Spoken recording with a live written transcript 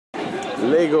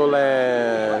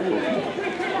Legoland.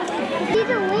 See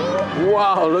the wings?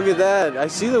 Wow, look at that. I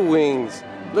see the wings.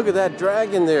 Look at that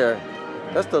dragon there.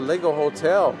 That's the Lego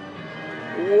Hotel.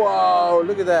 Wow,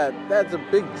 look at that. That's a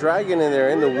big dragon in there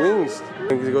in the wings. You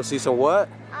can go see some what?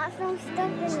 Awesome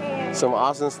stuff in there. Some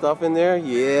awesome stuff in there?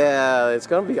 Yeah, it's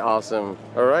gonna be awesome.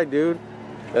 All right, dude.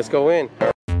 Let's go in.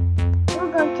 We'll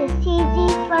go to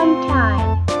CZ Fun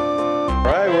Time. All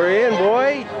right, we're in,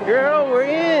 boy. Girl, we're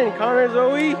in. Connor,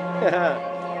 Zoe.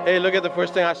 Hey, look at the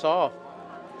first thing I saw.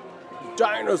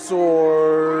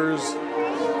 Dinosaurs.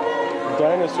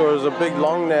 Dinosaurs, a big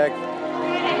long neck.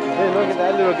 Hey, look at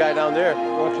that little guy down there.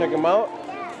 You want to check him out?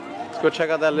 Let's go check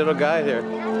out that little guy here.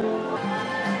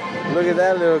 Look at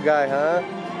that little guy, huh?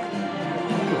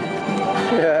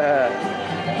 Yeah.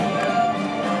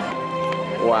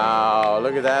 Wow,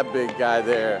 look at that big guy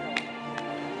there.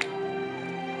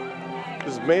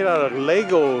 It's made out of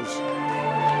Legos.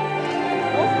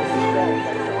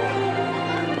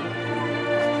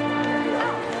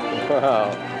 Wow.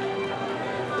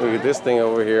 Look at this thing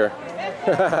over here.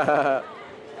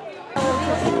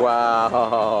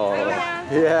 Wow.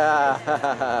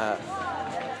 Yeah.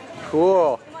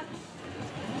 Cool.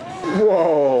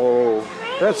 Whoa.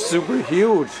 That's super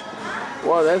huge.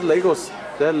 Wow, that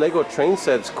Lego train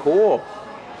set's cool.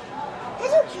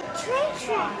 Those are train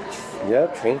tracks. Yeah,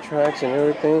 train tracks and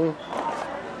everything.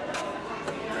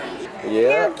 Now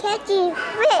Yeah. catching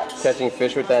fish. Catching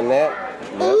fish with that net.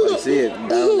 Yep, I see it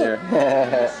down there.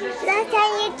 That's how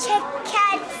you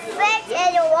catch fish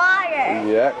in the water.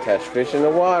 Yeah, catch fish in the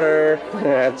water.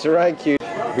 That's right, cute.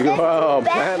 Wow,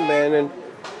 Batman and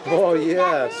oh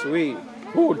yeah, sweet.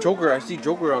 Oh, Joker, I see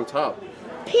Joker on top.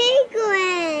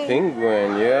 Penguin.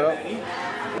 Penguin, yeah.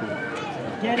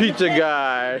 Pizza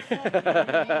guy.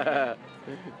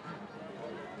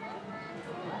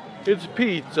 It's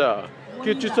pizza.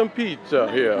 Get you some pizza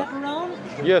here. Pepperoni?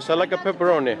 Yes, I like a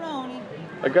pepperoni.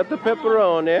 I got the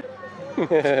pepperoni.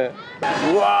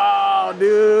 Wow,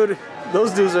 dude.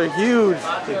 Those dudes are huge.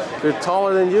 They're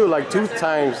taller than you, like 2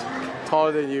 times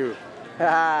taller than you.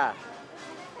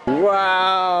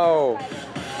 Wow.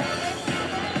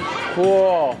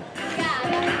 Cool.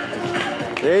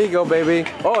 There you go, baby.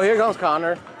 Oh, here comes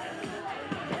Connor.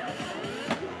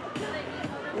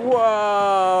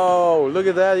 Whoa, look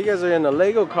at that. You guys are in a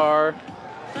Lego car.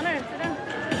 Connor, sit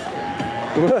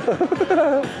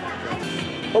down.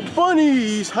 A bunny!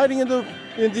 He's hiding in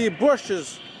the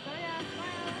bushes.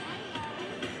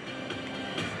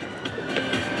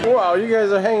 Wow, you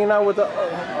guys are hanging out with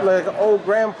like an old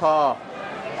grandpa.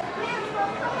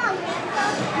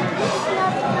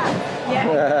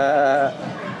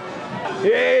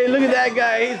 Hey, look at that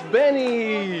guy. He's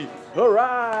Benny. All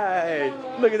right.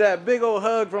 Look at that big old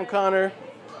hug from Connor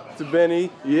to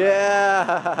Benny.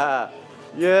 Yeah.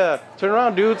 Yeah. Turn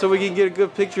around, dude, so we can get a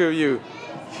good picture of you.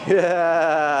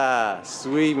 Yeah.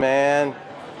 Sweet, man.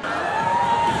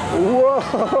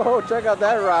 Whoa. Check out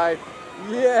that ride.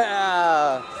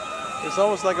 Yeah. It's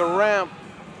almost like a ramp.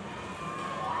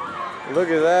 Look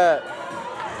at that.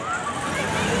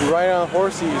 Right on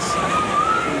horsies.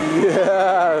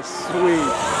 Yeah, sweet.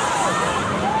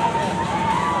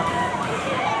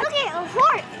 Look at a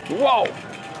horse. Whoa!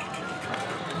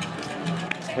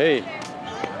 Hey,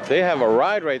 they have a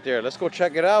ride right there. Let's go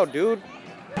check it out, dude.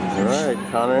 All right,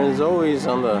 Connor and Zoe's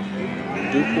on the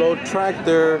Duplo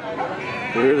tractor.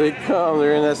 Here they come.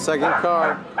 They're in that second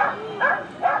car.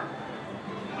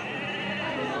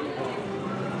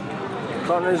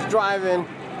 Connor's driving.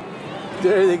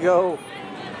 There they go.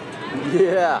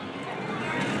 Yeah.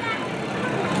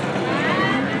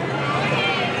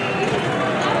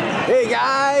 Hey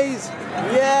guys!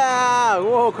 Yeah!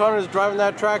 Whoa, Connor's driving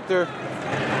that tractor.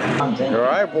 All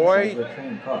right, boy.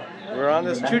 We're on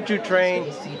this choo-choo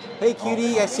train. Hey,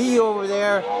 cutie, I see you over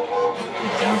there.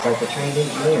 Sounds like the train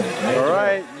engineer. All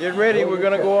right, get ready. We're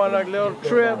gonna go on a little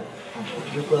trip.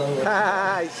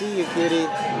 I see you, kitty.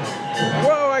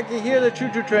 Whoa, I can hear the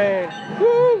choo-choo train.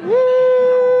 Woo,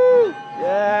 woo!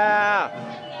 Yeah!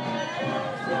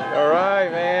 All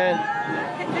right, man.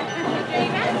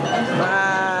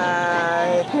 Bye.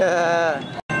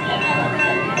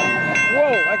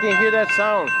 Whoa, I can hear that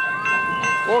sound.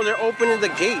 Whoa, they're opening the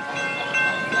gate.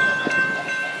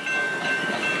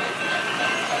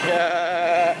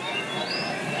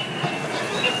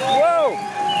 Whoa!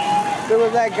 There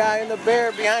was that guy and the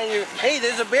bear behind you. Hey,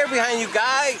 there's a bear behind you,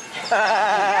 guy.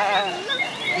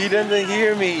 He didn't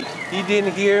hear me. He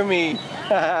didn't hear me.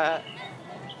 Hey,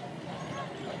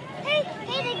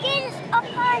 the gate is up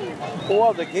high.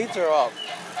 Oh, the gates are up.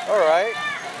 All right.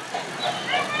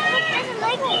 Look, there's a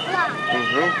Lego block.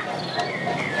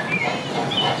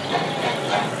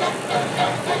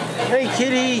 Hey,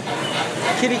 kitty.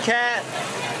 Kitty cat.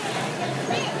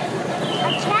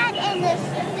 A cat and a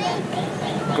snake.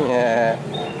 Yeah.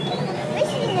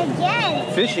 Fishing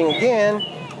again. Fishing again.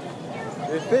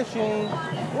 They're fishing.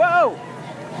 Whoa!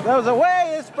 That was a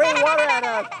wave. It's spraying water at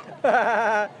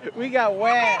us. We got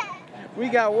wet. We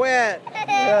got wet.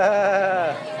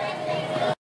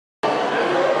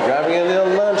 Grabbing a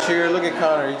little lunch here. Look at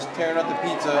Connor. He's tearing up the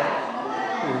pizza.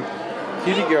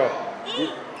 Cutie girl.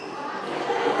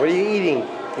 What are you eating?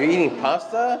 You're eating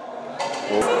pasta?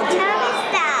 Chubby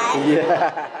sauce.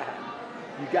 Yeah.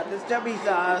 You got this chubby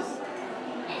sauce.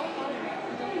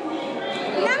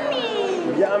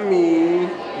 Yummy. Yummy.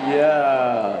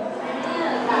 Yeah.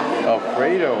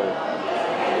 Alfredo.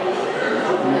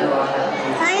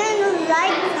 I don't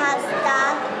like pasta.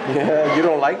 Yeah, you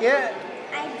don't like it?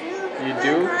 I do. You but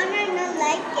do? Connor don't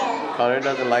like it. Connor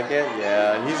doesn't like it?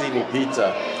 Yeah, he's eating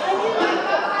pizza. I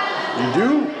do.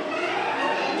 You do?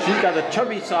 She's got the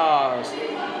chubby sauce. You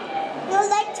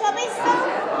like chubby sauce?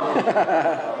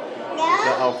 Yeah?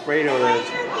 The Alfredo Why is.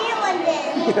 don't get one then?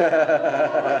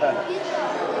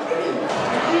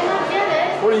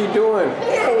 What are you doing?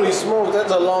 Holy smokes,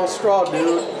 that's a long straw,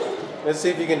 dude. Let's see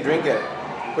if you can drink it.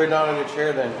 Put it down on your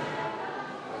chair then.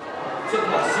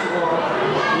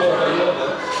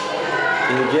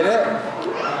 Can you get it?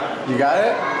 You got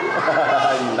it?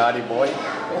 You naughty boy.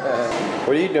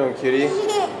 What are you doing, cutie?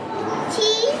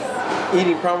 Cheese?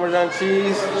 Eating Parmesan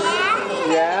cheese?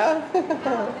 Yeah.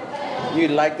 Yeah? You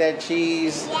like that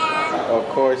cheese? Yeah. Of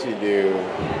course you do.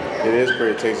 It is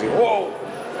pretty tasty. Whoa!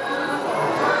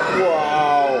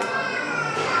 Wow!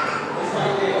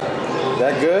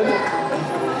 That good?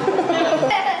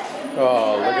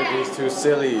 Oh, look at these two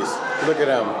sillies. Look at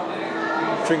them.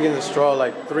 Drinking the straw,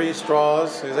 like 3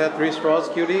 straws. Is that 3 straws,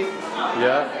 cutie?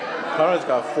 Yeah. Connor's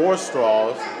got 4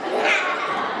 straws.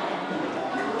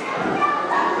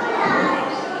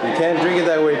 You can't drink it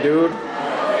that way, dude.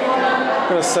 I'm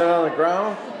gonna set it on the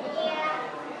ground.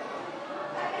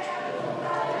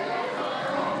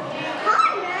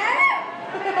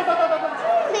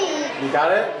 You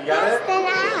got it? You got it?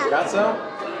 Got some?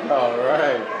 All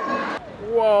right.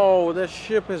 Whoa, this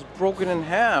ship is broken in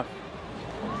half.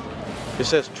 It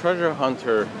says treasure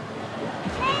hunter.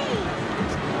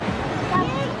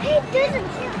 Hey, there's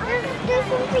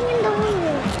something in the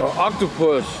window. Oh,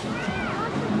 octopus.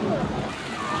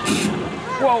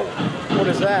 Whoa, what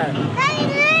is that?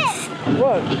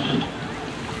 What?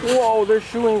 Whoa, they're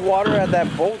shooting water at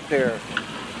that boat there.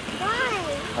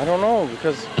 Why? I don't know,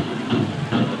 because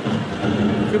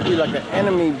it could be like an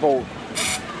enemy boat.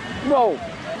 Whoa!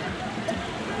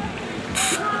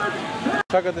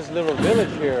 Check out this little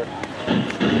village here.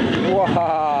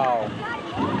 Wow!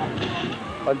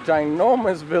 A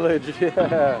ginormous village,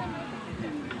 yeah.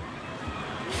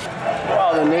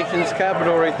 Wow, the nation's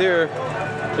capital right there.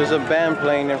 There's a band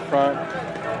playing in front.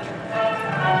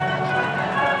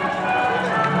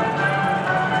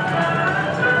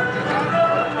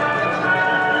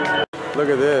 Look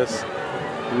at this.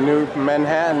 New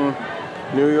Manhattan,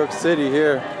 New York City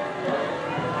here.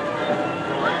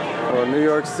 Oh, New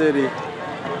York City.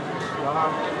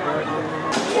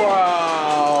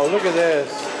 Wow, look at this.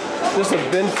 Just a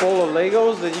bin full of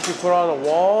Legos that you can put on a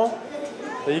wall,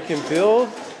 that you can build.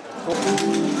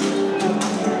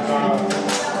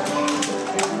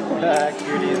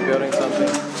 Cutie is building something.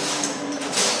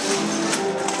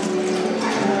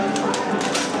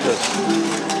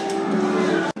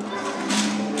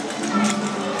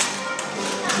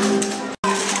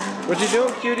 What you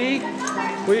doing, cutie?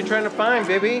 What are you trying to find,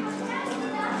 baby?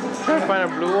 Trying to find a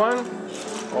blue one?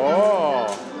 Oh.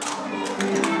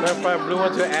 Trying to find a blue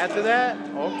one to add to that?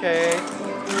 Okay.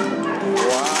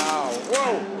 Wow.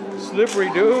 Whoa. Slippery,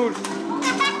 dude.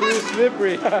 Pretty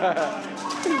slippery.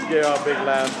 Get all big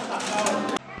laugh.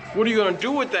 What are you gonna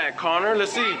do with that, Connor?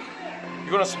 Let's see. You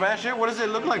gonna smash it? What does it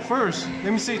look like first?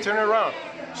 Let me see. Turn it around.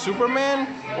 Superman?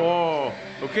 Oh.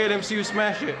 Okay, let me see you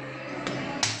smash it.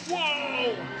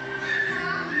 Whoa!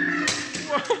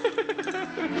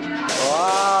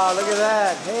 Wow, look at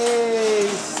that. Hey,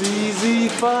 CZ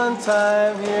fun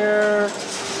time here.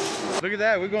 Look at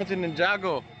that. We're going to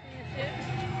Ninjago.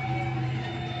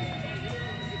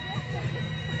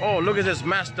 Oh, look at this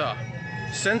master.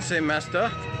 Sensei master.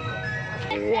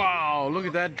 Wow, look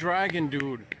at that dragon,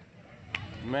 dude.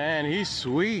 Man, he's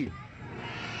sweet.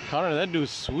 Connor, that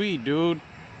dude's sweet, dude.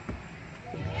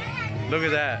 Look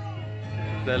at that.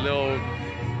 That little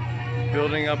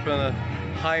building up in the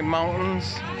high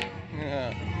mountains.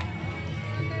 Yeah.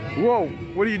 Whoa,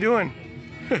 what are you doing?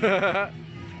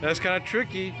 That's kind of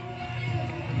tricky.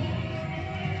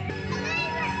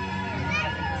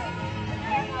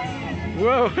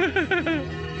 Whoa.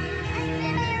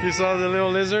 You saw the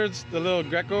little lizards, the little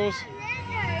geckos?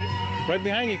 Right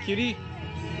behind you, cutie.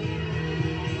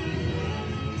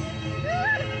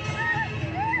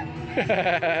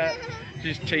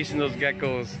 She's chasing those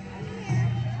geckos.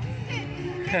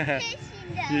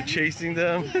 You're chasing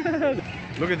them?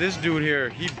 Look at this dude here.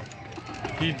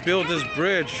 He built this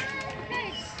bridge.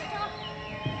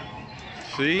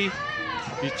 See?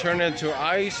 He turned it into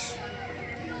ice.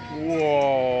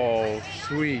 Whoa,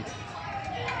 sweet.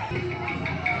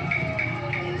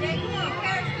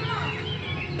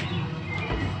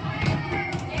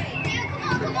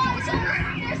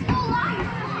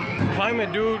 Climb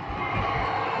it, dude.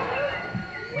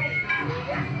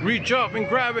 Reach up and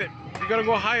grab it. You gotta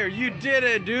go higher. You did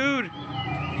it, dude.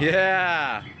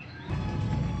 Yeah.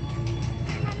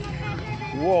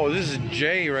 Whoa, this is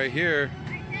Jay right here.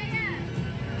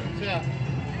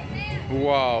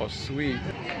 Wow, sweet.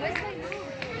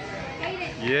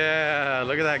 Yeah,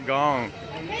 look at that gong.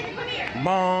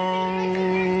 Bong.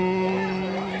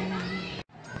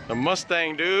 A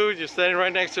Mustang, dude. You're standing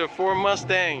right next to a Ford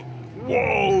Mustang.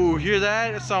 Whoa, hear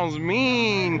that? It sounds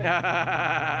mean.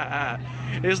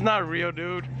 It's not real,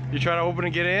 dude. You try to open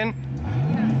and get in?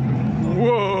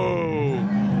 Whoa.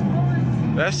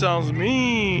 That sounds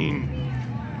mean.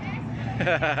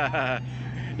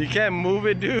 You can't move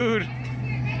it, dude.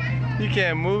 You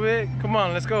can't move it. Come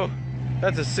on, let's go.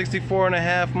 That's a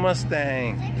 64.5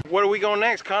 Mustang. Where do we go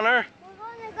next, Connor? We're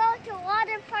gonna go to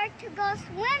water park to go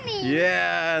swimming.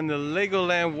 Yeah, in the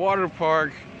Legoland water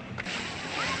park.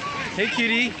 Hey,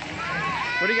 cutie.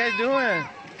 What are you guys doing?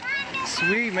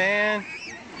 Sweet, man.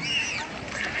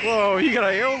 Whoa, you got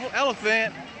an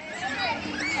elephant.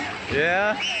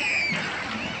 Yeah.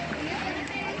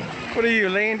 What are you,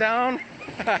 laying down?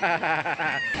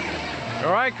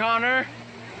 All right, Connor.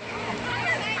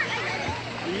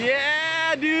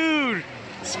 Yeah, dude.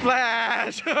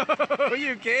 Splash.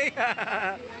 You okay?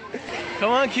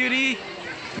 Come on, cutie.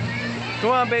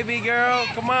 Come on, baby girl.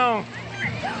 Come on.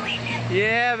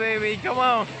 Yeah, baby. Come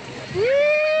on.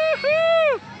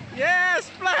 Woo-hoo! Yeah,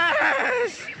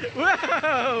 splash.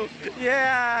 Whoa.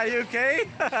 Yeah, you okay?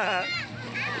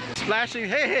 Splashing.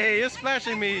 Hey, you're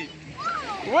splashing me.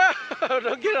 Whoa,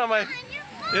 don't get on my...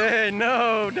 Hey,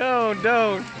 no, don't.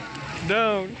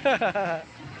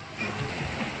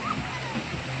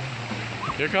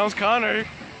 Here comes Connor.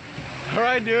 All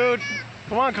right, dude.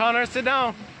 Come on, Connor, sit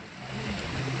down.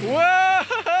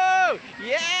 Whoa!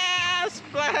 Yeah,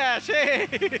 splash! Hey!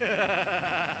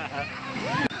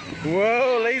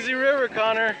 Whoa, lazy river,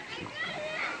 Connor.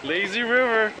 Lazy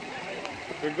river.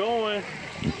 We're going.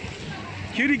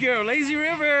 Cutie girl, lazy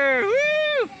river.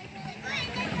 Woo!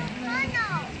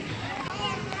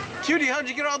 Cutie, how'd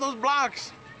you get all those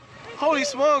blocks? Holy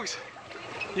smokes!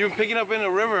 You're picking up in the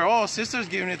river. Oh, sister's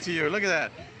giving it to you. Look at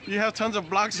that. You have tons of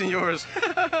blocks in yours.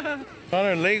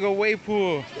 Connor, Lego wave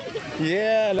pool.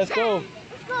 Yeah, let's go.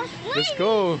 Let's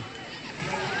go.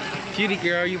 Cutie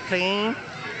girl, you playing?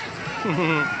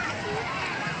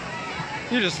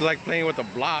 You just like playing with the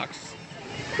blocks.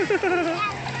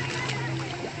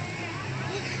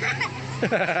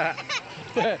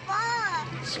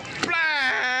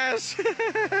 Splash!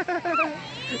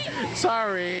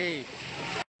 Sorry.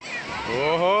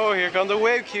 Oh, here comes the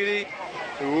wave, cutie.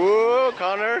 Whoa,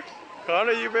 Connor.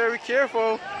 Connor, you better be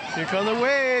careful. Here comes the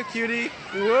wave, cutie.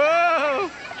 Whoa!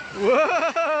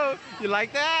 Whoa! You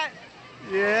like that?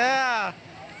 Yeah.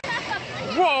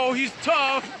 Whoa, he's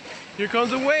tough. Here comes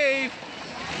the wave.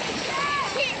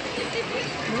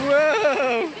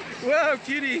 Whoa! Whoa,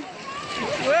 cutie.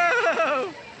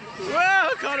 Whoa!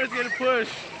 Whoa, Connor's getting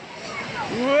pushed.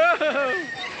 Whoa!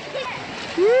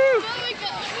 Woo!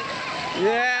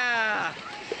 Yeah!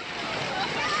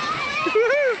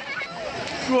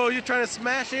 Whoa, you trying to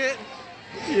smash it?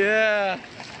 Yeah.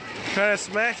 Trying to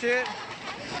smash it?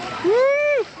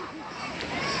 Woo!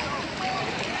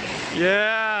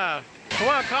 Yeah. Come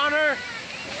on, Connor.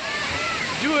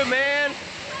 Do it, man.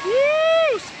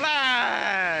 Woo!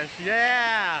 Splash!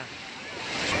 Yeah.